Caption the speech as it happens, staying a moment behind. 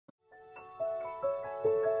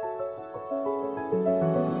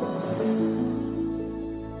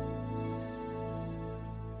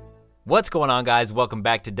What's going on, guys? Welcome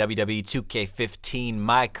back to WWE 2K15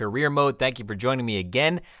 My Career Mode. Thank you for joining me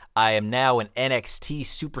again. I am now an NXT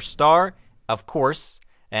superstar, of course,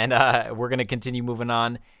 and we're going to continue moving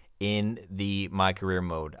on in the My Career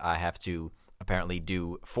Mode. I have to apparently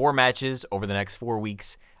do 4 matches over the next 4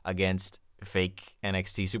 weeks against fake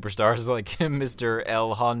NXT superstars like Mr.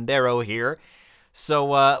 El Hondero here.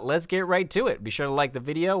 So let's get right to it. Be sure to like the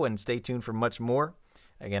video and stay tuned for much more.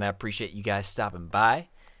 Again, I appreciate you guys stopping by.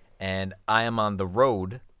 And I am on the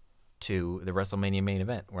road to the Wrestlemania main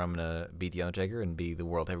event, where I'm going to beat The Undertaker and be the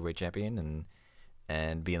World Heavyweight Champion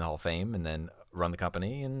and be in the Hall of Fame and then run the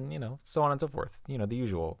company and, you know, so on and so forth. You know, the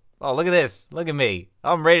usual. Oh, look at this. Look at me.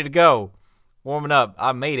 I'm ready to go. Warming up.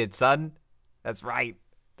 I made it, son. That's right.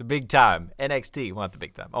 The big time. NXT. Well, not the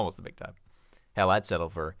big time. Almost the big time. Hell, I'd settle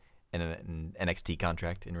for an NXT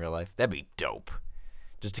contract in real life. That'd be dope.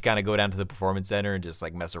 Just to kind of go down to the Performance Center and just,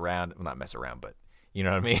 like, mess around. Well, not mess around, but... you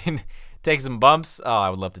know what I mean? Take some bumps. Oh, I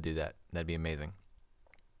would love to do that. That'd be amazing.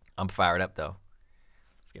 I'm fired up, though.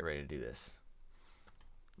 Let's get ready to do this.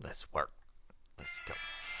 Let's work. Let's go.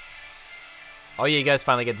 Oh, yeah, you guys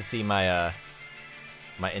finally get to see my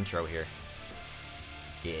my intro here.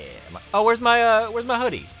 Yeah. Oh, where's my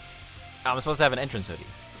hoodie? Oh, I'm supposed to have an entrance hoodie.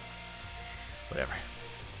 Whatever.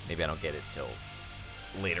 Maybe I don't get it till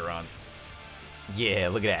later on. Yeah,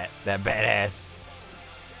 look at that. That badass.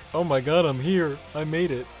 Oh my god, I'm here. I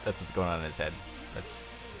made it. That's what's going on in his head. That's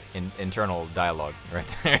internal dialogue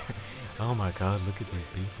right there. Oh my god, look at these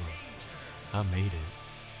people. I made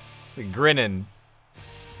it. Grinning.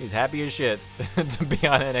 He's happy as shit to be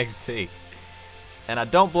on NXT. And I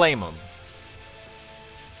don't blame him.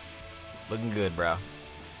 Looking good, bro.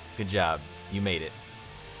 Good job. You made it.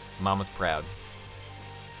 Mama's proud.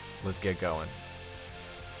 Let's get going.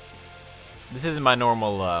 This isn't my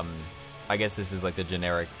normal, I guess this is like the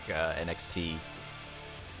generic NXT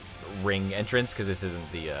ring entrance, because this isn't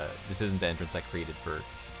the entrance I created for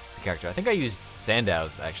the character. I think I used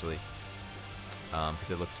Sandow's actually,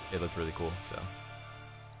 because it looked really cool. So,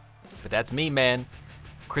 but that's me, man.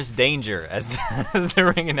 Chris Danger, as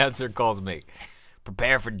the ring announcer calls me.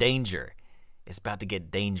 Prepare for danger. It's about to get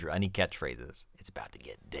dangerous. I need catchphrases. It's about to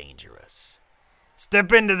get dangerous.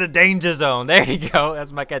 Step into the danger zone. There you go.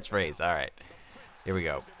 That's my catchphrase. All right, here we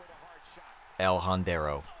go. El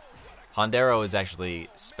Hondero. Hondero is actually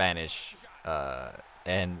Spanish,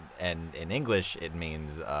 and in English it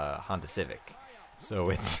means Honda Civic.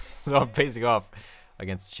 So I'm facing off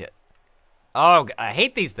against shit. Oh, I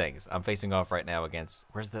hate these things. I'm facing off right now against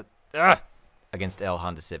against El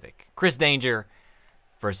Honda Civic. Chris Danger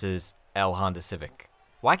versus El Honda Civic.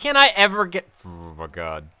 Why can't I ever get? Oh my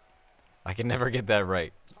god, I can never get that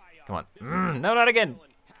right. Come on, no, not again.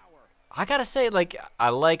 I gotta say, like, I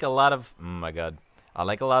like a lot of, oh my god, I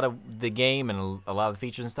like a lot of the game and a lot of the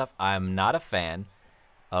features and stuff. I'm not a fan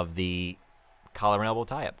of the collar and elbow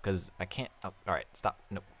tie-up, because I can't, oh, all right, stop,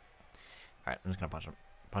 nope. All right, I'm just gonna punch him,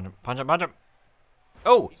 punch him, punch him, punch him.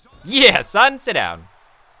 Oh, yeah, son, sit down.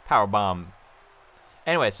 Power bomb.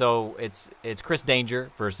 Anyway, so it's Chris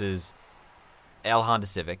Danger versus El Honda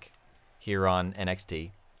Civic here on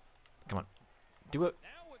NXT. Come on, do it.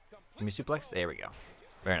 Give me suplex, there we go.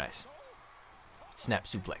 Very nice. Snap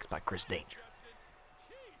suplex by Chris Danger.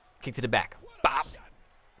 Kick to the back. Bop.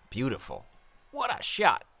 Beautiful. What a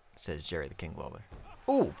shot, says Jerry the King Lawler.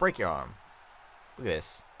 Ooh, break your arm. Look at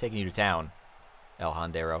this. Taking you to town, El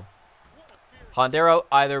Hondero. Hondero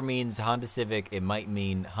either means Honda Civic. It might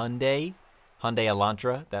mean Hyundai. Hyundai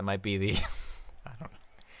Elantra. That might be the... I don't know.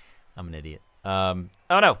 I'm an idiot. Oh,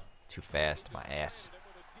 no. Too fast. My ass.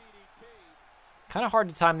 Kind of hard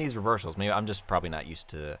to time these reversals. Maybe I'm just probably not used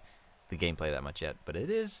to the gameplay that much yet, but it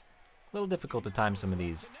is a little difficult to time some of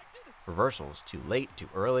these reversals. Too late, too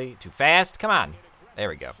early, too fast. Come on. There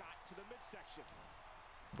we go.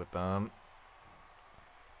 Whip him.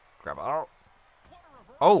 Grab it.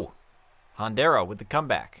 Oh, Hondero with the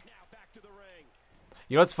comeback.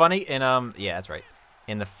 You know what's funny? In yeah, that's right.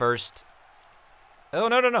 In the first, oh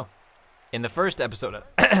no. In the first episode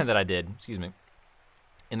that I did, excuse me.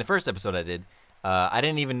 In the first episode I did. I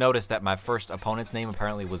didn't even notice that my first opponent's name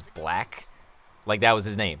apparently was Black. Like, that was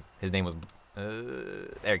his name. His name was,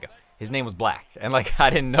 there you go. His name was Black. And, like, I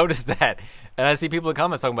didn't notice that. And I see people in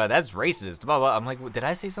comments talking about, that's racist, blah, blah. I'm like, did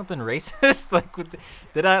I say something racist? Like,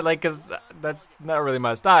 did I, like, because that's not really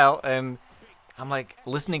my style. And I'm, like,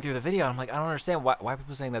 listening through the video, and I'm like, I don't understand why are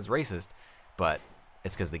people saying that's racist. But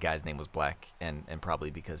it's because the guy's name was Black, and probably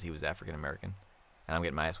because he was African-American. And I'm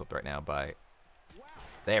getting my ass whooped right now by,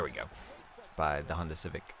 there we go. By the Honda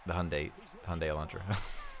Civic, the Hyundai Elantra.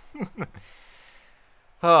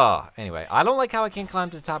 Oh, anyway, I don't like how I can't climb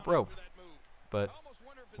to the top rope, but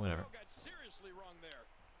whatever.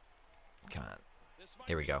 Come on.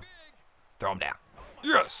 Here we go. Throw him down.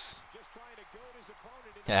 Yes!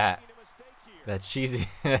 Yeah. That cheesy,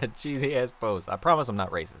 cheesy ass pose. I promise I'm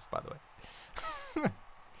not racist, by the way.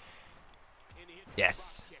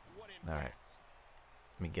 Yes. All right.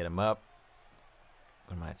 Let me get him up.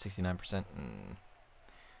 What am I at? 69%.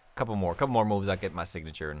 Couple more moves. I get my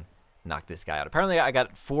signature and knock this guy out. Apparently, I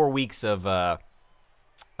got 4 weeks of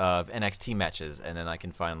NXT matches, and then I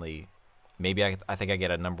can finally, maybe I think I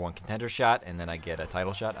get a #1 contender shot, and then I get a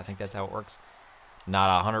title shot. I think that's how it works.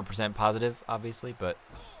 Not 100% positive, obviously, but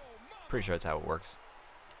pretty sure that's how it works.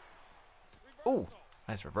 Ooh,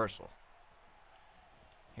 nice reversal.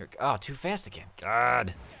 Here, oh, too fast again.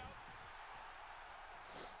 God,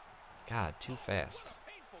 too fast.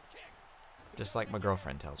 Just like my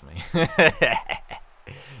girlfriend tells me.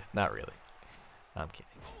 Not really. I'm kidding.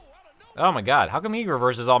 Oh my God, how come he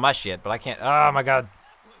reverses all my shit, but I can't? Oh my God.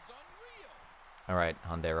 All right,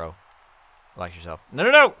 Hondero. Relax yourself. No,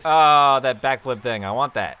 no, no! Oh, that backflip thing. I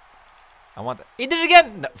want that. I want that. He did it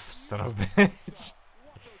again! No, son of a bitch.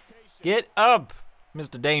 Get up,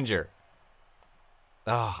 Mr. Danger.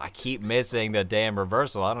 Oh, I keep missing the damn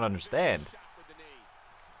reversal. I don't understand.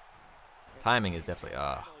 Timing is definitely,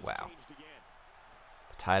 oh, wow.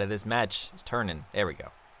 The tide of this match is turning. There we go.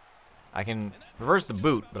 I can reverse the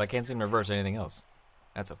boot, but I can't seem to reverse anything else.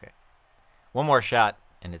 That's okay. One more shot,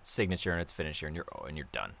 and it's signature and it's finisher, and you're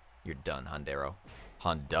done. You're done, Hondero.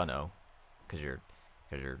 Honduno, because you're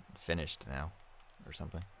finished now, or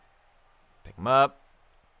something. Pick him up.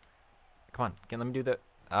 Come on, let me do the.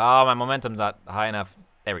 Oh, my momentum's not high enough.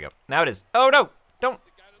 There we go. Now it is. Oh no! Don't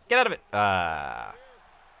get out of it.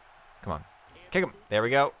 Come on, kick him. There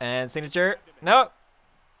we go. And signature. No.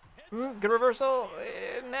 Good reversal.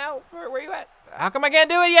 Now, where are you at? How come I can't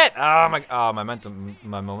do it yet? Oh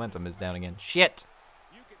my momentum is down again. Shit.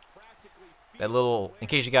 That little, in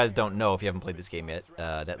case you guys don't know, if you haven't played this game yet,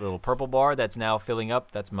 that little purple bar that's now filling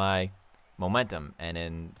up, that's my momentum. And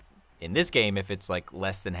in this game, if it's like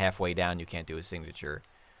less than halfway down, you can't do a signature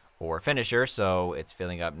or a finisher. So it's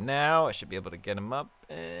filling up now. I should be able to get him up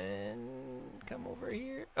and come over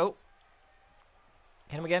here. Oh,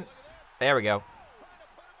 hit him again. There we go.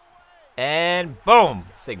 And boom,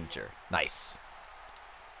 signature. Nice.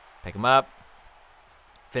 Pick him up.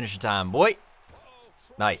 Finisher time, boy.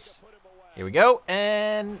 Nice. Here we go,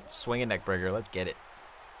 and swing a neck breaker. Let's get it.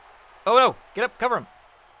 Oh no, get up, cover him.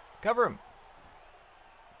 Cover him.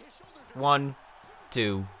 1,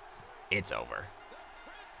 2, it's over.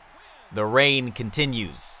 The reign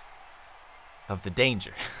continues of the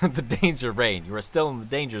danger. The danger reign. You are still in the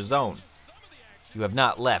danger zone. You have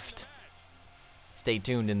not left. Stay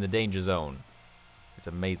tuned in the danger zone. It's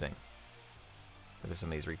amazing. Look at some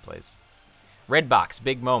of these replays. Redbox,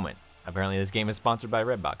 big moment. Apparently this game is sponsored by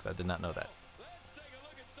Redbox. I did not know that.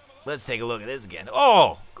 Let's take a look at this again.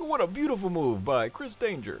 Oh, what a beautiful move by Chris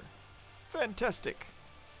Danger. Fantastic.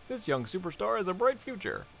 This young superstar has a bright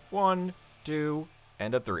future. 1, 2,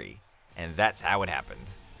 and a 3. And that's how it happened.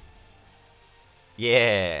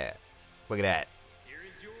 Yeah. Look at that. Here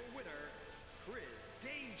is your winner, Chris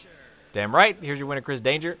Danger. Damn right. Here's your winner, Chris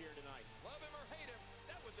Danger.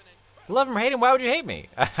 Love him or hate him, why would you hate me?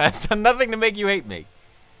 I've done nothing to make you hate me.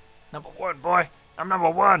 #1, boy. I'm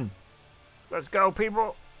 #1. Let's go,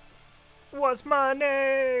 people. What's my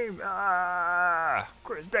name?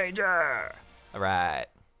 Chris Danger. All right.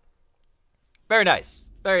 Very nice.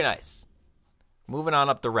 Very nice. Moving on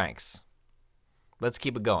up the ranks. Let's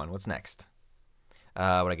keep it going. What's next?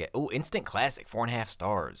 What I get? Oh, Instant Classic. 4.5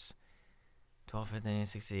 stars. 12, 15,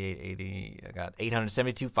 68, 80. I got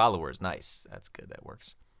 872 followers. Nice. That's good. That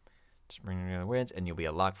works. Just bring in the wins, and you'll be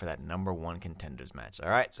a lock for that #1 contenders match. All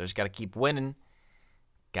right, so just got to keep winning.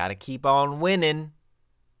 Got to keep on winning.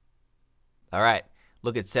 All right,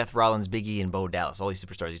 look at Seth Rollins, Big E, and Bo Dallas. All these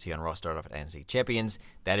superstars you see on Raw start off at NXT champions.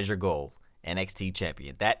 That is your goal, NXT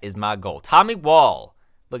champion. That is my goal. Tommy Wall.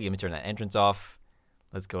 Look, let me turn that entrance off.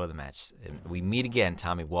 Let's go to the match. And we meet again,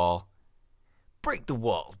 Tommy Wall. Break the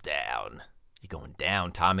walls down. You're going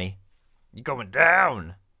down, Tommy. You're going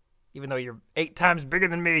down. Even though you're 8 times bigger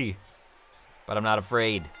than me. But I'm not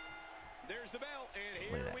afraid. There's the bell, and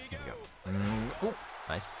here Look at that. we Here we go. Ooh,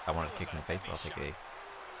 nice. I wanted to kick him in the face, but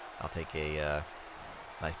I'll take a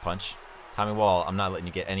nice punch. Tommy Wall, I'm not letting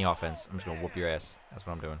you get any offense. I'm just gonna whoop your ass. That's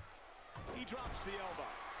what I'm doing. He drops the elbow.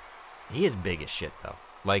 He is big as shit, though.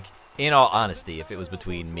 Like, in all honesty, if it was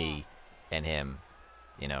between me and him,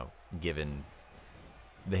 you know, given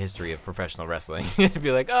the history of professional wrestling, it'd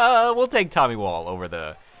be like, we'll take Tommy Wall over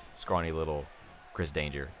the scrawny little Chris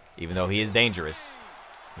Danger. Even though he is dangerous,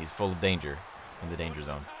 he's full of danger in the danger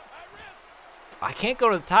zone. I can't go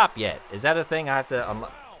to the top yet. Is that a thing I have to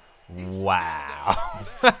unlock? Wow.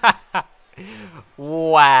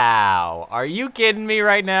 Wow. Are you kidding me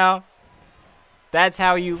right now? That's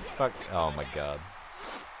how you fuck. Oh my god.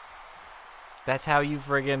 That's how you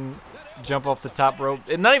friggin' jump off the top rope.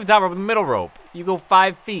 And not even top rope, the middle rope. You go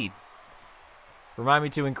 5 feet. Remind me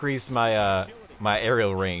to increase my my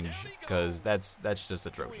aerial range, because that's just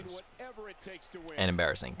atrocious and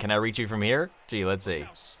embarrassing. Can I reach you from here? Gee, let's see.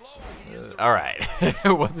 All right.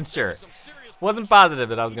 Wasn't sure. Wasn't positive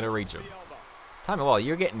that I was gonna reach him. Tommy Wall,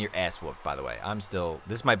 you're getting your ass whooped, by the way. I'm still.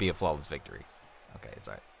 This might be a flawless victory. Okay, it's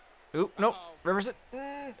all right. Oop, nope. Reverse it.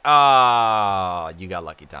 Oh, you got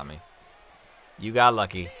lucky, Tommy. You got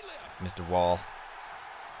lucky, Mr. Wall.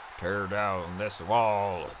 Tear down this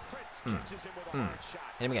wall. Hit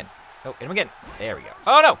him again. Oh, hit him again. There we go.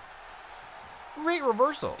 Oh, no. Great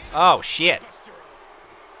reversal. Oh, shit.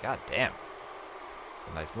 God damn. It's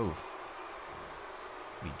a nice move.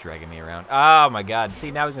 Be dragging me around. Oh, my God.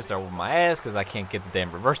 See, now he's going to start whooping my ass because I can't get the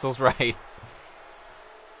damn reversals right. There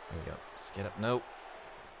we go. Just get up. Nope.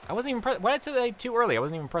 I wasn't even why did I say too early? I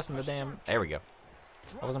wasn't even pressing the damn. There we go.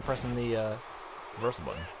 I wasn't pressing the reversal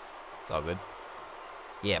button. It's all good.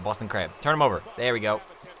 Yeah, Boston Crab. Turn him over. There we go.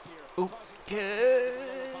 Ooh.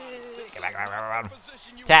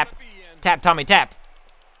 Tap. Tap, Tommy, tap.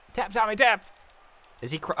 Tap, Tommy, tap.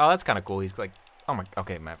 Is he oh, that's kind of cool. He's like, oh my,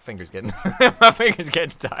 okay, my finger's getting, my finger's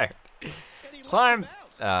getting tired. Climb.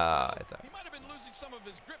 It's all right.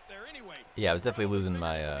 Yeah, I was definitely losing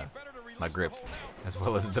my, my grip, as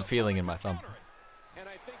well as the feeling in my thumb.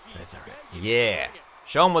 But it's all right. Yeah.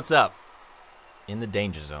 Show him what's up. In the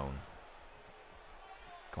danger zone.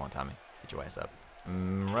 Come on, Tommy. Get your ass up.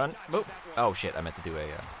 Run. Boop. Oh, shit. I meant to do a...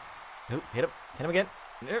 Oop, hit him. Hit him again.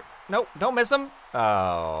 No, don't miss him.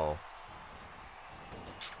 Oh.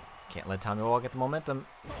 Can't let Tommy Wall get the momentum.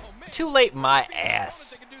 Too late, my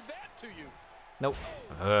ass. Nope.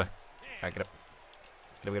 All right, get up.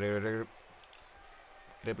 Get up, get up, get up.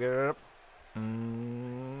 Get up, get up.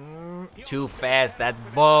 Too fast. That's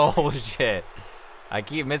bullshit. I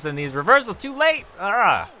keep missing these reversals. Too late.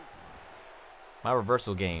 My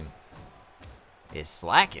reversal game is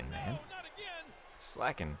slacking, man.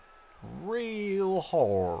 Slacking real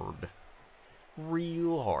hard.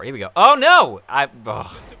 Real hard. Here we go. Oh, no. I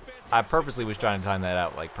purposely was trying to time that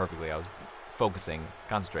out like perfectly. I was focusing,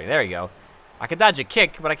 concentrating. There you go. I can dodge a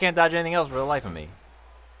kick, but I can't dodge anything else for the life of me.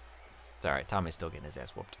 It's all right. Tommy's still getting his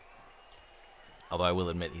ass whooped. Although I will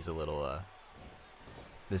admit he's a little,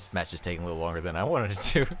 this match is taking a little longer than I wanted it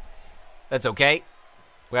to. That's okay.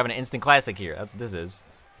 We're having an instant classic here. That's what this is.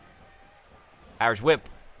 Irish whip.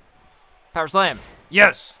 Power slam.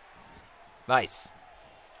 Yes. Nice.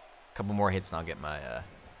 Couple more hits and I'll get my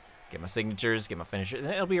signatures, get my finishers,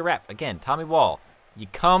 and it'll be a wrap. Again, Tommy Wall. You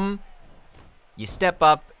come, you step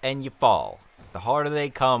up, and you fall. The harder they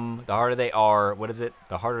come, the harder they are. What is it?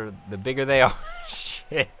 The bigger they are.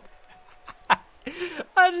 Shit.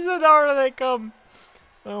 I just said the harder they come.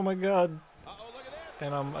 Oh my god.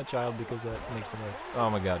 And I'm a child because that makes me laugh. Oh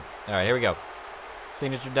my god. Alright, here we go.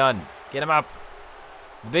 Signature done. Get him up.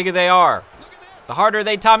 The bigger they are, the harder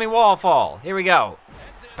they Tommy Wall fall. Here we go.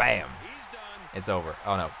 Bam. It's over.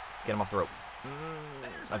 Oh no. Get him off the rope.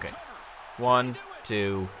 Okay. 1,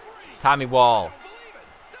 2. Tommy Wall.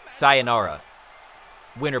 Sayonara.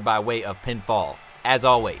 Winner by way of pinfall. As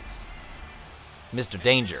always, Mr.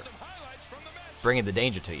 Danger. Bringing the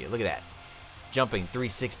danger to you. Look at that. Jumping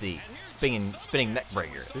 360, spinning neck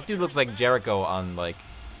breaker. This dude looks like Jericho on like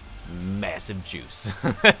massive juice.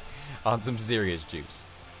 On some serious juice.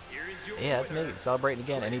 Yeah, that's me. Celebrating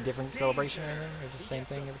again. Any different celebration or anything? Or just the same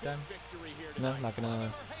thing every time? No, not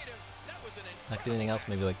gonna do anything else.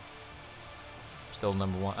 Maybe like still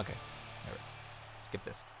number 1. Okay. All right. Skip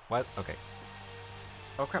this. What? Okay.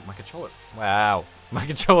 Oh crap, my controller. Wow. My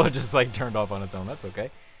controller just like turned off on its own. That's okay.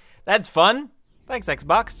 That's fun. Thanks,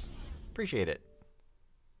 Xbox. Appreciate it.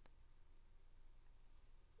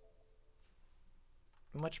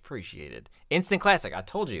 Much appreciated. Instant classic. I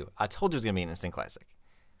told you. I told you it was going to be an instant classic.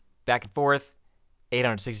 Back and forth.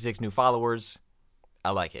 866 new followers. I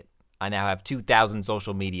like it. I now have 2,000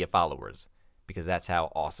 social media followers because that's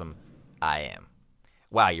how awesome I am.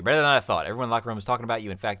 Wow, you're better than I thought. Everyone in the locker room is talking about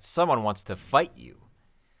you. In fact, someone wants to fight you.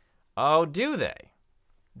 Oh, do they?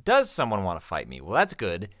 Does someone want to fight me? Well, that's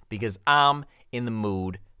good because I'm in the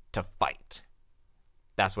mood to fight.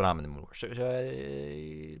 That's what I'm in the mood for. Should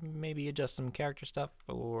I maybe adjust some character stuff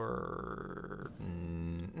or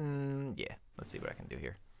yeah, let's see what I can do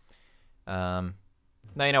here. No,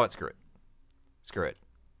 you know what? Screw it. Screw it.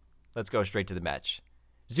 Let's go straight to the match.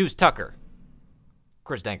 Zeus Tucker.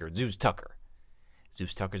 Chris Danker, Zeus Tucker.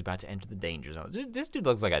 Zeus Tucker's about to enter the danger zone. This dude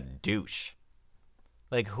looks like a douche.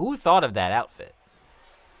 Like, who thought of that outfit?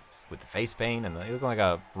 With the face paint and you look like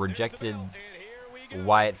a rejected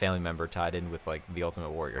Wyatt family member tied in with like the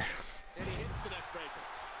Ultimate Warrior.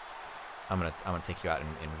 I'm gonna take you out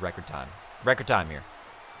in record time. Record time here.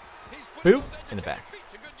 Boop in the back.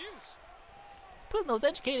 Putting those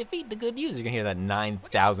educated feet to good use. You're gonna hear that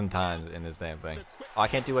 9,000 times in this damn thing. Oh, I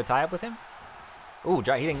can't do a tie-up with him? Ooh, he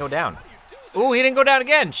didn't go down. Ooh, he didn't go down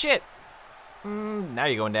again. Shit. Now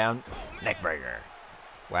you're going down. Neckbreaker.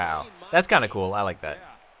 Wow, that's kind of cool. I like that.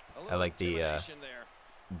 I like the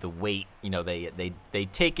weight. You know, they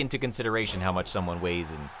take into consideration how much someone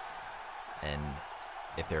weighs, and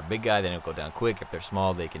if they're a big guy, they don't go down quick. If they're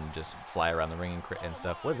small, they can just fly around the ring and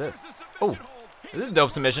stuff. What is this? Oh, this is a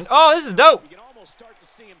dope submission. Oh, this is dope.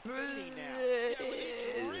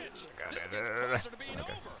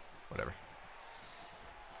 Okay, whatever.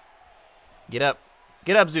 Get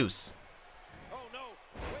up, Zeus.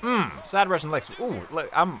 Side Russian Lex. Ooh,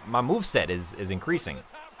 look, my moveset is increasing.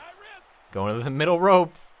 Going to the middle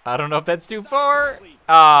rope. I don't know if that's too far.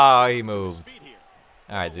 Oh, he moved.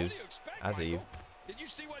 All right, Zeus. I see you.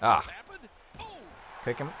 Ah.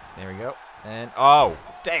 Kick him. There we go. And, oh,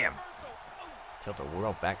 damn. Tilt a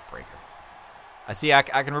world backbreaker. I see I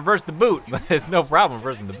can reverse the boot, but it's no problem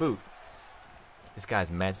reversing the boot. This guy's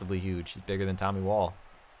massively huge. He's bigger than Tommy Wall.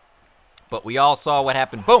 But we all saw what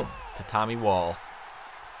happened, boom, to Tommy Wall.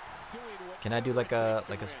 Can I do like a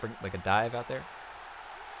spring, like a dive out there?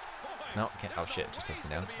 No, can't. Oh shit, just takes me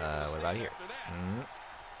down. What about here?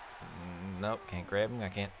 Nope, can't grab him. I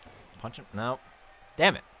can't punch him. Nope.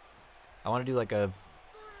 Damn it. I want to do like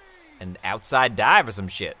an outside dive or some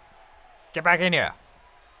shit. Get back in here.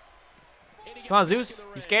 Come on, Zeus.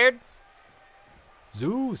 You scared?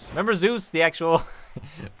 Zeus. Remember Zeus, the actual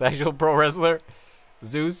pro wrestler?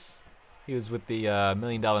 Zeus. He was with the $1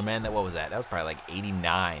 Million Man. What was that? That was probably like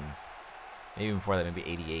 89. Maybe before that, maybe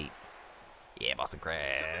 88. Yeah, Boston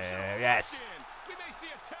Crab. Yes.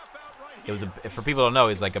 It was for people who don't know,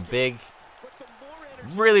 he's like a big,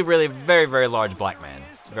 really, really, very, very large black man,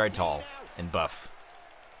 very tall and buff.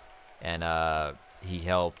 And he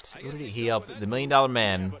helped. He helped the $1 Million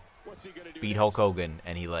Man beat Hulk Hogan,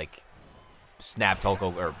 and he like snapped Hulk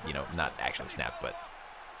Hogan, or you know, not actually snapped, but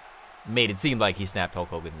made it seem like he snapped Hulk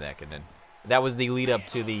Hogan's neck, and then that was the lead up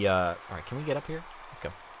to the. All right, can we get up here? Let's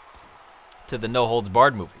go. To the No Holds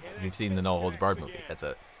Barred movie. If you've seen the No Holds Barred movie, that's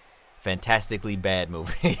a fantastically bad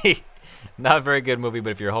movie. Not a very good movie, but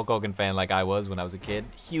if you're a Hulk Hogan fan like I was when I was a kid,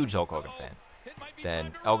 huge Hulk Hogan fan,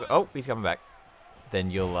 then oh, he's coming back.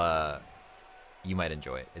 Then you might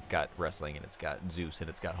enjoy it. It's got wrestling and it's got Zeus and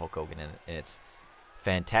it's got Hulk Hogan in it, and it's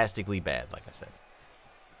fantastically bad. Like I said,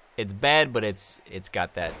 it's bad, but it's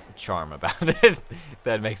got that charm about it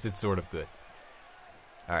that makes it sort of good.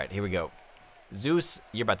 All right, here we go. Zeus,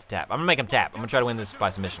 you're about to tap. I'm gonna make him tap. I'm gonna try to win this by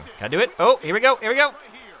submission. Can I do it? Oh, here we go. Here we go.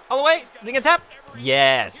 All the way. Did he get tap?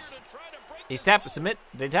 Yes. He's tap. Submit.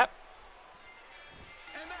 Did he tap?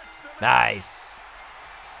 Nice.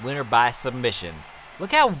 Winner by submission.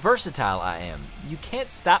 Look how versatile I am. You can't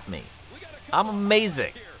stop me. I'm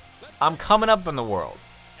amazing. I'm coming up in the world.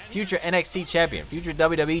 Future NXT champion. Future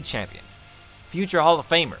WWE champion. Future Hall of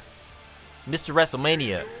Famer. Mr.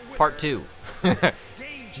 WrestleMania Part 2.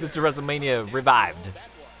 Mr. WrestleMania revived.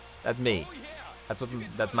 That's me.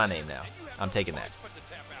 That's my name now. I'm taking that.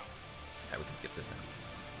 Alright, we can skip this now.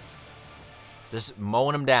 Just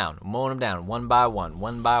mowing them down, one by one,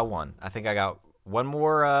 one by one. I think I got one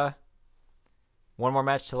more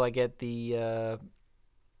match till I get the.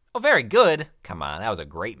 Oh, very good. Come on, that was a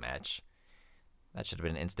great match. That should have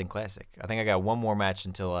been an instant classic. I think I got one more match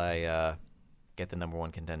until I get the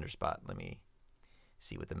 #1 contender spot. Let me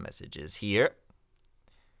see what the message is here.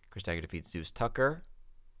 Chris Tucker defeats Zeus Tucker.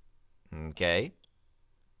 Okay.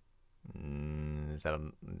 Is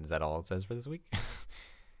that all it says for this week?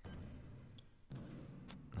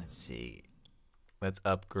 Let's see. Let's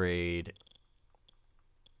upgrade.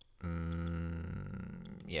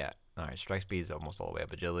 Yeah. All right. Strike speed is almost all the way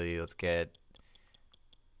up. Agility. Let's get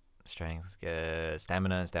strength. Let's get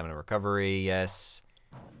stamina and stamina recovery. Yes.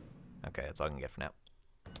 Okay. That's all I can get for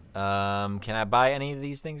now. Can I buy any of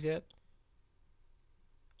these things yet?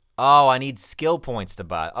 Oh, I need skill points to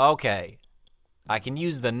buy. Okay. I can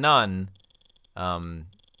use the none.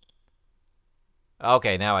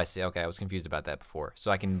 Okay, now I see. Okay, I was confused about that before.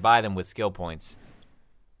 So I can buy them with skill points,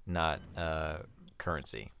 not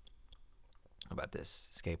currency. How about this?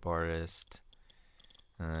 Escape artist.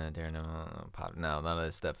 Pop. No, none of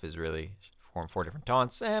this stuff is really form 4 different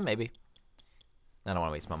taunts. Maybe. I don't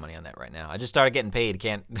want to waste my money on that right now. I just started getting paid.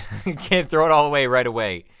 Can't throw it all away right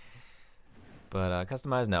away. But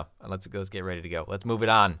customize, no. Let's get ready to go. Let's move it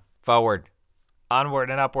on. Forward. Onward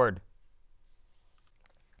and upward.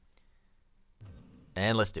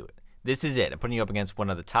 And let's do it. This is it. I'm putting you up against one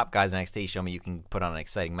of the top guys in NXT. Show me you can put on an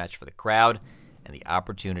exciting match for the crowd. And the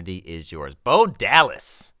opportunity is yours. Bo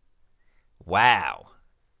Dallas. Wow.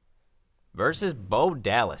 Versus Bo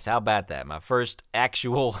Dallas. How about that? My first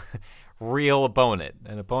actual real opponent.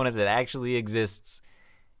 An opponent that actually exists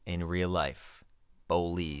in real life. Bo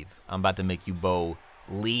leave. I'm about to make you Bo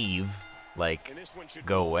leave. Like,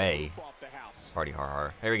 go away. Party har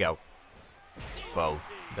har. Here we go. Bo.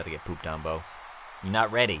 You better get pooped on, Bo. You're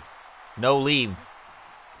not ready. No leave.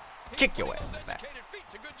 Kick your ass in the back.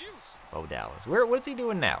 Bo Dallas. What's he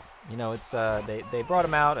doing now? You know, it's they brought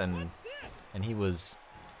him out and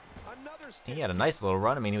he had a nice little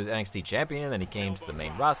run. I mean, he was NXT champion, then he came to the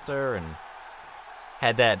main roster and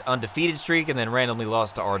had that undefeated streak, and then randomly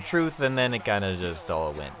lost to R-Truth, and then it kind of just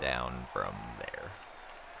all went down from there.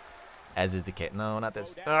 As is the case. No, not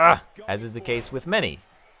this. As is the case with many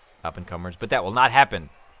up-and-comers, but that will not happen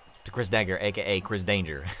to Chris Danger, a.k.a. Chris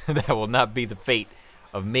Danger. That will not be the fate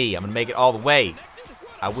of me. I'm going to make it all the way.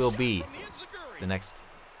 I will be the next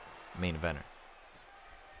main eventer.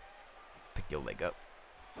 Pick your leg up.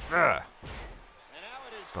 I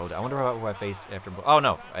wonder who I face after Bo. Oh,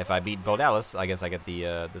 no. If I beat Bo Dallas, I guess I get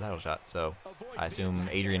the title shot. So I assume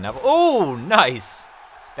Adrian Neville. Oh, nice.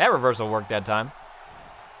 That reversal worked that time.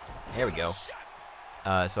 There we go.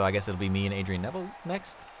 So I guess it'll be me and Adrian Neville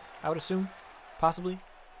next, I would assume. Possibly.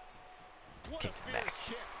 Kick to the back.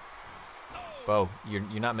 Bo, you're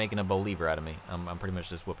not making a believer out of me. I'm pretty much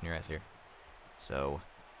just whooping your ass here. So,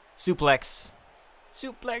 suplex.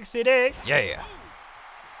 Suplex City. Yeah.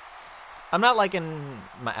 I'm not liking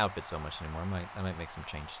my outfit so much anymore. I might make some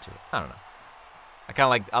changes to it. I don't know.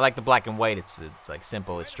 I like the black and white. It's like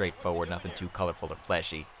simple, it's straightforward, nothing too colorful or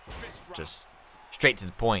flashy. Just straight to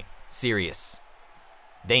the point, serious,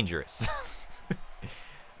 dangerous.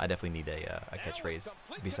 I definitely need a catchphrase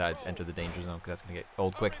besides enter the danger zone, because that's going to get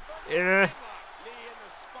old quick.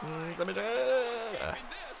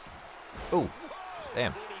 Ooh,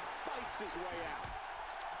 damn.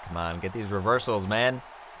 Come on, get these reversals, man.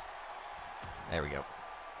 There we go.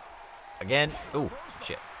 Again. Ooh,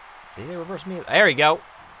 shit. See, they reversed me. There we go.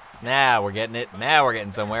 Now we're getting it. Now we're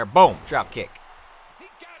getting somewhere. Boom, drop kick.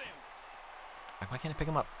 Why can't I pick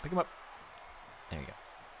him up? Pick him up. There you go.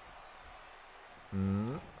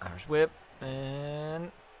 Irish whip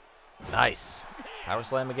and nice power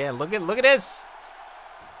slam again. Look at this.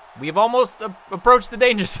 We've almost approached the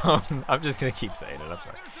danger zone. I'm just gonna keep saying it. I'm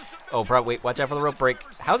sorry. Oh, wait, watch out for the rope break.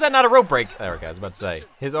 How's that not a rope break? There we go. I was about to say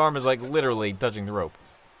his arm is like literally touching the rope.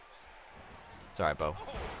 It's all right, Bo.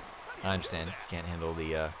 I understand. You can't handle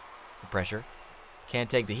the pressure. Can't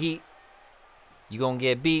take the heat. You gonna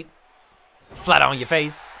get beat flat on your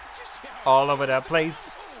face, all over that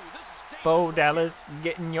place. Bo Dallas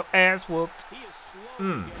getting your ass whooped.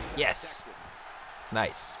 Yes.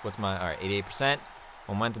 Nice. What's my, all right, 88%.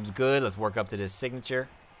 Momentum's good. Let's work up to this signature.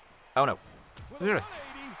 Oh, no.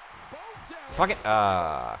 Pocket.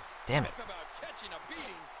 Damn it.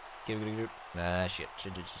 Shit.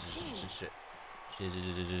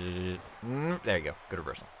 There you go. Good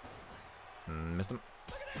reversal. Missed him.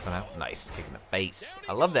 Somehow. Nice. Kick in the face.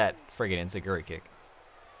 I love that friggin' Insiguri kick.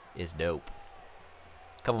 It's dope.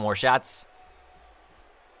 Couple more shots.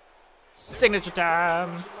 Signature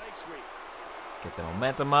time. Get the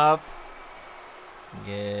momentum up.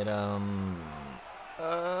 Get up.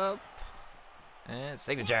 And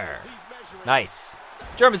signature. Nice.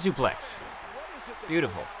 German suplex.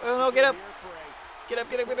 Beautiful. Oh, no, get up. Get up.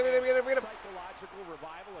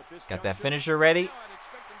 Got that finisher ready.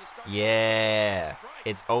 Yeah.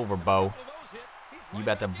 It's over, Bo. You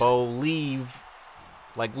about to Bo leave.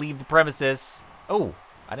 Like, leave the premises. Oh,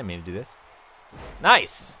 I didn't mean to do this.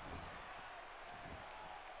 Nice.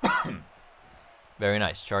 Very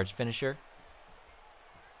nice. Charge finisher.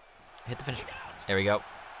 Hit the finisher. There we go.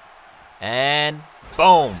 And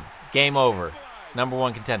boom. Game over.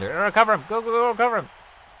 #1 contender. Cover him. Go, cover him.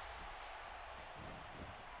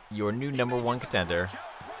 Your new #1 contender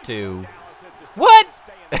to... What?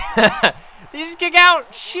 Did you just kick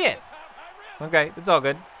out? Shit. Okay, it's all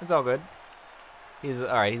good. It's all good. He's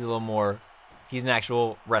all right. He's a little more... He's an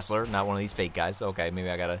actual wrestler, not one of these fake guys. So, okay, maybe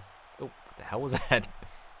I gotta... Oh, what the hell was that?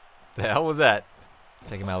 What the hell was that?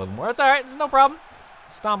 Take him out a little more. It's all right. It's no problem.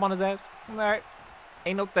 Stomp on his ass. All right.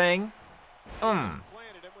 Ain't no thing.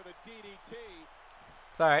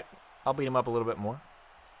 It's all right. I'll beat him up a little bit more.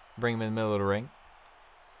 Bring him in the middle of the ring.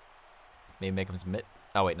 Maybe make him submit.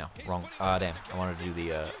 Oh, wait, no. Wrong. Damn. I wanted to do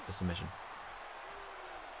the submission.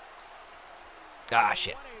 Ah,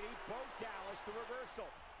 shit.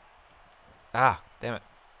 Ah, damn it.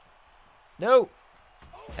 No.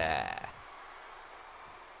 Ah.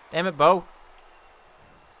 Damn it, Bo.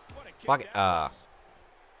 Block it.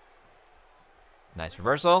 Nice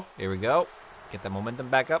reversal. Here we go. Get that momentum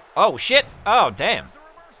back up. Oh, shit. Oh, damn.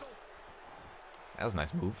 That was a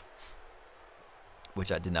nice move,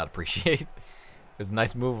 which I did not appreciate. It was a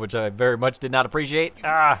nice move, which I very much did not appreciate.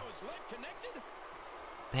 Ah.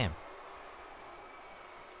 Damn.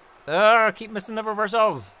 Keep missing the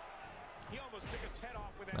reversals.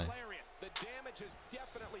 Nice.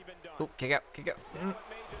 Ooh, kick out, kick out.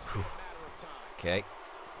 Okay.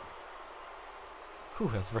 Whew,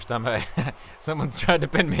 that's the first time someone's tried to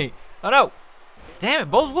pin me. Oh no! Damn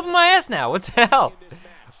it, Bo's whooping my ass now. What the hell?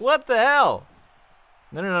 What the hell?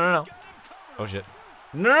 No, no, no, no, no. Oh shit.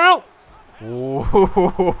 No, no, no!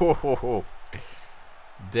 Whoa.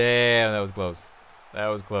 Damn, that was close. That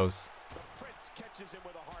was close.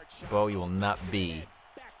 Bo, you will not be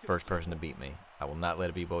first person to beat me. I will not let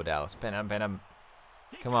it be Bo Dallas. Pin him, pin him.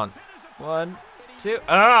 Come on. 1, 2.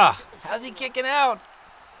 Ah! How's he kicking out?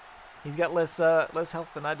 He's got less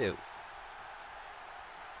health than I do.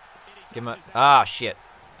 Give him a. Ah, shit.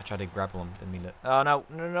 I tried to grapple him. Didn't mean to. Oh, no.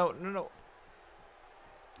 No, no, no, no.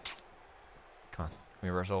 Come on.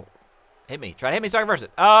 Reversal. Hit me. Try to hit me so I can reverse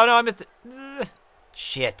it. Oh, no, I missed it.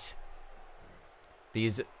 Shit.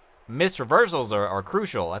 These missed reversals are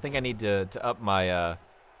crucial. I think I need to up my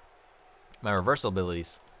my reversal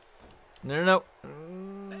abilities. No, no, no.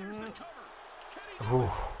 Ooh.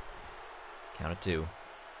 Count of 2.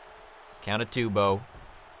 Count of 2, Bo.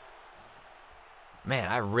 Man,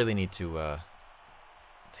 I really need to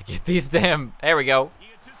get these damn. There we go.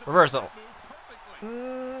 Reversal.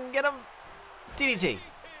 Get him. DDT.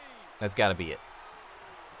 That's gotta be it.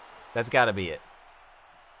 That's gotta be it.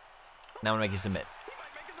 Now I'm gonna make you submit.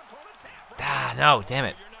 Ah, no, damn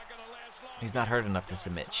it. He's not hurt enough to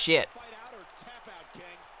submit. Shit.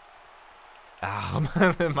 Oh,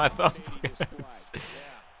 my thumb hurts.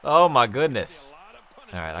 Oh my goodness.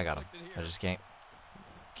 All right, I got him. I just can't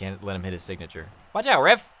let him hit his signature. Watch out,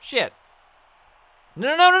 ref. Shit.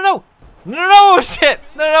 No, no, no, no, no, no, no, shit.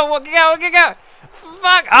 No, no, kick out, kick out.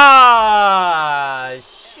 Fuck. Ah,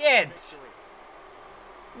 shit.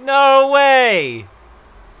 No way.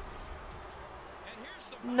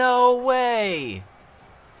 No way.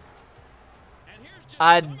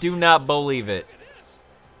 I do not believe it.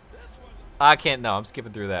 I can't. No, I'm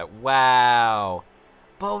skipping through that. Wow.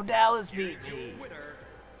 Bo Dallas beat me.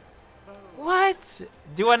 What?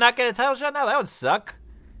 Do I not get a title shot now? That would suck.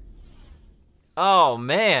 Oh,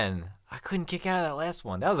 man. I couldn't kick out of that last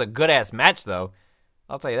one. That was a good-ass match, though.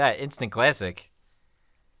 I'll tell you that. Instant classic.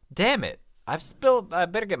 Damn it. I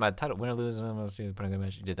better get my title. Win or lose. I'm going to see put a good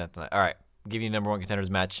match. You did that tonight. All right. Give you #1 contenders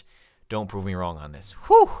match. Don't prove me wrong on this.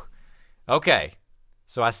 Whew. Okay.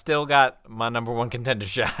 So I still got my #1 contender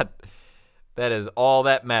shot. That is all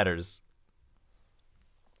that matters.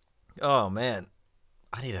 Oh, man.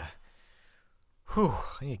 I need to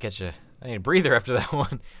catch I need a breather after that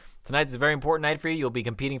one. Tonight's a very important night for you. You'll be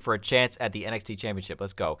competing for a chance at the NXT Championship.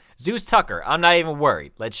 Let's go. Zeus Tucker, I'm not even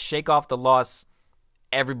worried. Let's shake off the loss.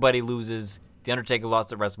 Everybody loses. The Undertaker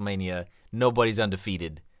lost at WrestleMania. Nobody's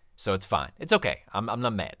undefeated. So it's fine. It's okay. I'm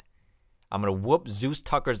not mad. I'm going to whoop Zeus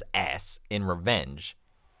Tucker's ass in revenge.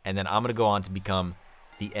 And then I'm going to go on to become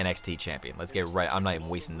the NXT champion. Let's get right. I'm not even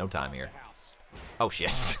wasting no time here. Oh,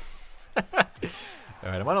 shit. All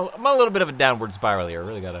right, I'm on a little bit of a downward spiral here. I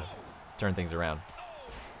really got to turn things around.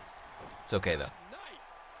 It's okay, though.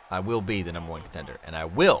 I will be the #1 contender, and I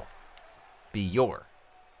will be your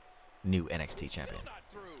new NXT champion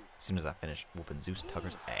as soon as I finish whooping Zeus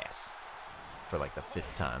Tucker's ass for like the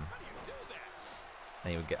 5th time.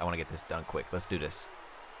 I want to get this done quick. Let's do this.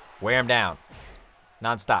 Wear him down.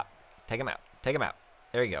 Non-stop. Take him out. Take him out.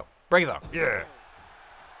 There you go. Break his arm. Yeah.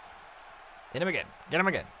 Hit him again. Get him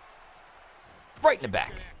again. Right in the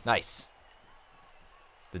back. Nice.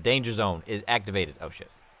 The danger zone is activated. Oh, shit.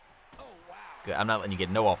 Good. I'm not letting you get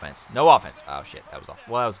no offense. No offense. Oh, shit. That was off.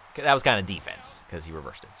 Well, that was kind of defense because he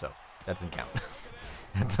reversed it, so that doesn't count.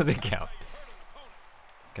 That doesn't count.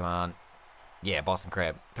 Come on. Yeah, Boston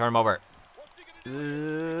Crab. Turn him over.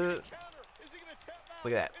 Look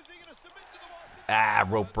at that. Ah,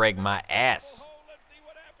 rope break my ass.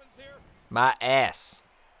 My ass.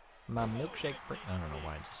 My milkshake break. I don't know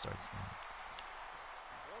why I just started saying it.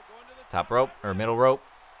 Top rope or middle rope.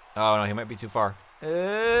 Oh, no, he might be too far.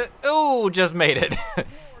 Ooh, just made it.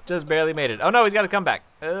 Just barely made it. Oh, no, he's got to come back.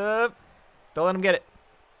 Don't let him get it.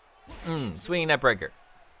 Swinging net breaker.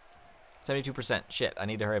 72%. Shit, I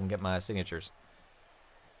need to hurry up and get my signatures.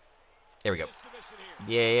 There we go.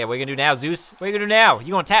 Yeah, what are you going to do now, Zeus? What are you going to do now?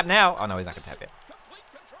 You going to tap now? Oh, no, he's not going to tap yet.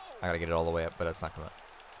 I got to get it all the way up, but that's not going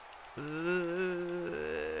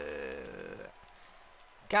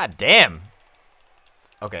God damn.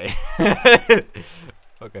 Okay.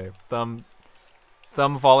 Okay. Thumb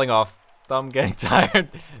falling off. Thumb getting tired.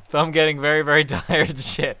 Thumb getting very, very tired.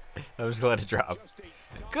 Shit. I'm just gonna let it drop.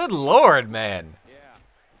 Good lord, man.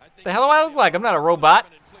 The hell do I look like? I'm not a robot.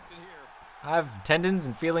 I have tendons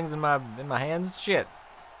and feelings in my hands. Shit.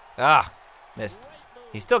 Ah, missed.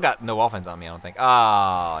 He's still got no offense on me, I don't think.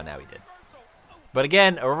 Oh, now he did. But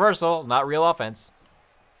again, a reversal, not real offense.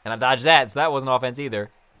 And I dodged that, so that wasn't offense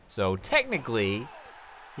either. So technically,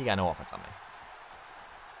 he got no offense on me.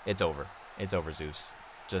 It's over. It's over, Zeus.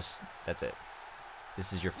 Just, that's it.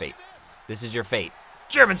 This is your fate. This is your fate.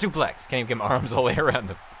 German suplex. Can't even get my arms all the way around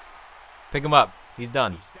him. Pick him up. He's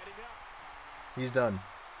done. He's done.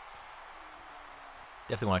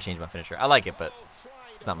 Definitely want to change my finisher. I like it, but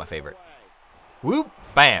it's not my favorite. Whoop.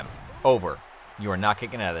 Bam. Over. You are not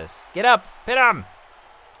kicking out of this. Get up. Pin him.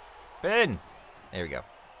 Pin. There we go.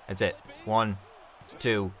 That's it. 1,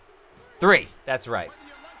 2, 3. That's right.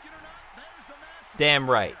 Damn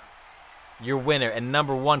right. Your winner and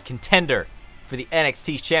 #1 contender for the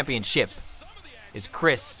NXT Championship is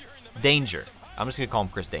Chris Danger. I'm just going to call him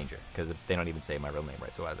Chris Danger because they don't even say my real name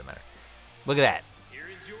right, so why does it matter? Look at that.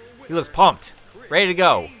 He looks pumped. Ready to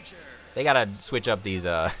go. They got to switch up these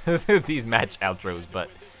these match outros, but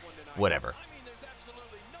whatever.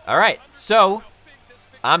 All right, so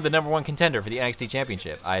I'm the #1 contender for the NXT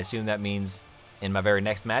Championship. I assume that means in my very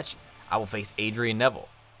next match, I will face Adrian Neville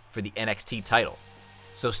for the NXT title.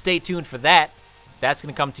 So stay tuned for that. That's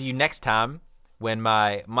going to come to you next time when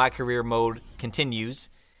my career mode continues.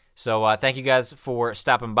 So thank you guys for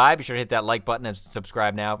stopping by. Be sure to hit that like button and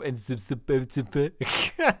subscribe now.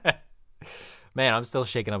 Man, I'm still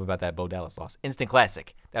shaking up about that Bo Dallas loss. Instant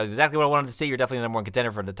classic. That was exactly what I wanted to see. You're definitely the #1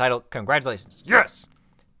 contender for the title. Congratulations. Yes!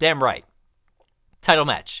 Damn right. Title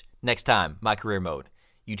match. Next time, my career mode.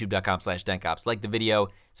 YouTube.com/DenKops. Like the video.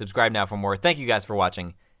 Subscribe now for more. Thank you guys for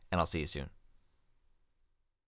watching, and I'll see you soon.